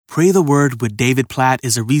Pray the Word with David Platt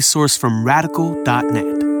is a resource from radical.net.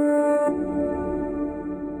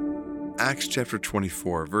 Acts chapter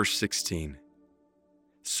 24, verse 16.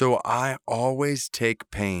 So I always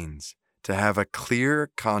take pains to have a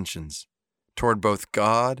clear conscience toward both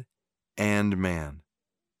God and man.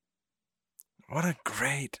 What a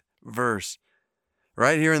great verse.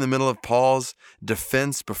 Right here in the middle of Paul's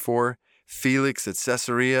defense before Felix at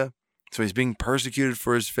Caesarea. So he's being persecuted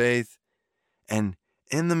for his faith. And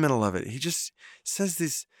in the middle of it, he just says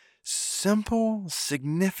this simple,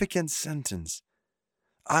 significant sentence.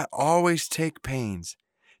 I always take pains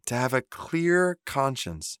to have a clear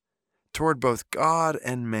conscience toward both God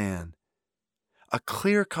and man. A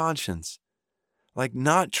clear conscience, like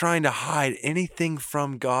not trying to hide anything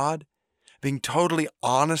from God, being totally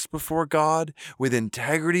honest before God, with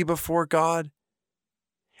integrity before God,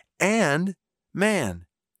 and man,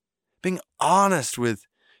 being honest with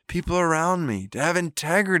people around me, to have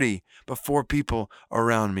integrity before people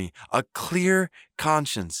around me, a clear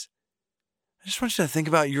conscience. I just want you to think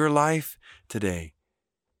about your life today.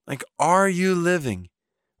 Like, are you living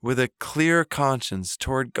with a clear conscience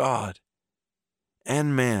toward God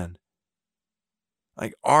and man?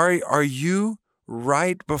 Like, are you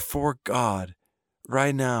right before God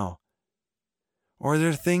right now? Or are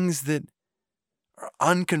there things that are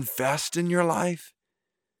unconfessed in your life?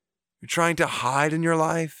 You're trying to hide in your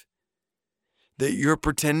life? That you're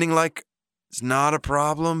pretending like it's not a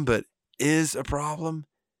problem, but is a problem?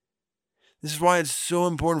 This is why it's so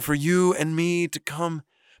important for you and me to come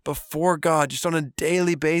before God just on a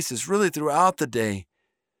daily basis, really throughout the day.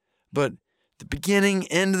 But the beginning,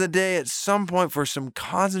 end of the day, at some point for some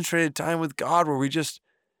concentrated time with God where we just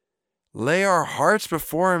lay our hearts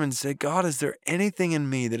before Him and say, God, is there anything in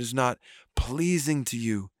me that is not pleasing to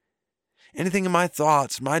you? Anything in my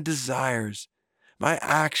thoughts, my desires, my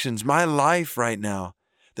actions, my life right now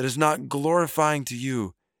that is not glorifying to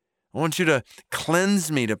you? I want you to cleanse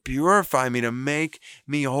me, to purify me, to make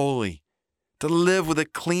me holy, to live with a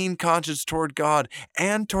clean conscience toward God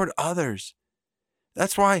and toward others.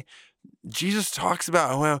 That's why Jesus talks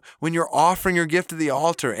about when you're offering your gift at the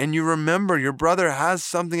altar and you remember your brother has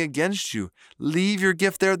something against you, leave your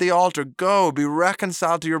gift there at the altar, go, be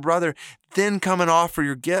reconciled to your brother, then come and offer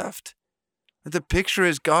your gift. The picture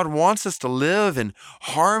is God wants us to live in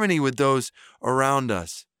harmony with those around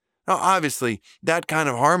us. Now, obviously, that kind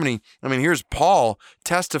of harmony, here's Paul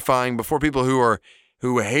testifying before people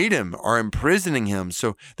who hate him, are imprisoning him.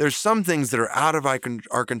 So there's some things that are out of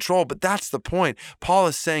our control, but that's the point. Paul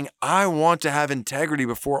is saying, I want to have integrity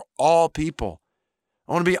before all people.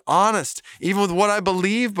 I want to be honest, even with what I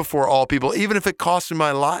believe before all people, even if it costs me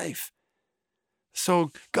my life.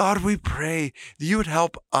 So God, we pray that you would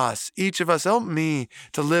help us, each of us, help me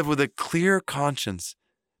to live with a clear conscience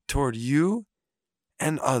toward you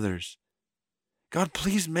and others. God,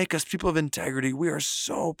 please make us people of integrity. We are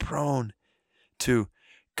so prone to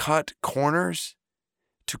cut corners,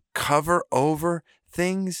 to cover over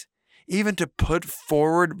things, even to put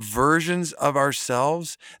forward versions of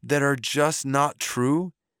ourselves that are just not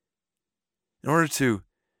true in order to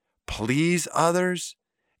please others,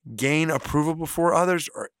 gain approval before others,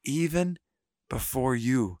 or even before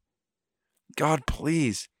you. God,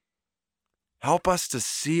 please help us to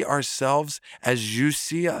see ourselves as you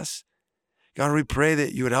see us. God, we pray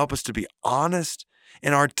that you would help us to be honest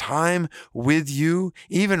in our time with you,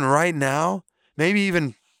 even right now, maybe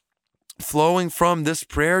even flowing from this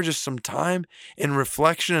prayer, just some time in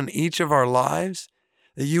reflection in each of our lives,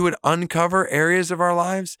 that you would uncover areas of our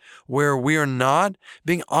lives where we are not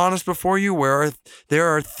being honest before you, where there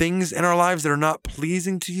are things in our lives that are not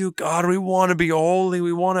pleasing to you. God, we want to be holy.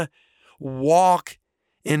 We want to walk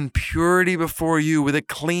in purity before you with a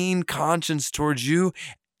clean conscience towards you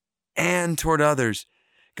and toward others.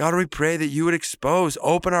 God, we pray that you would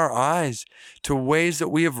open our eyes to ways that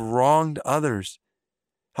we have wronged others.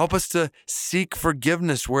 Help us to seek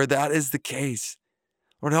forgiveness where that is the case.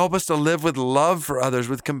 Lord, help us to live with love for others,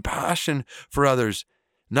 with compassion for others,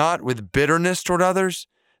 not with bitterness toward others,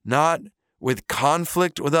 not with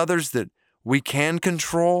conflict with others that we can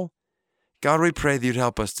control. God, we pray that you'd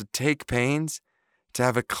help us to take pains to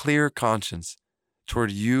have a clear conscience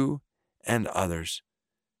toward you and others.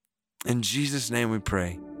 In Jesus' name we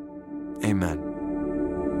pray. Amen.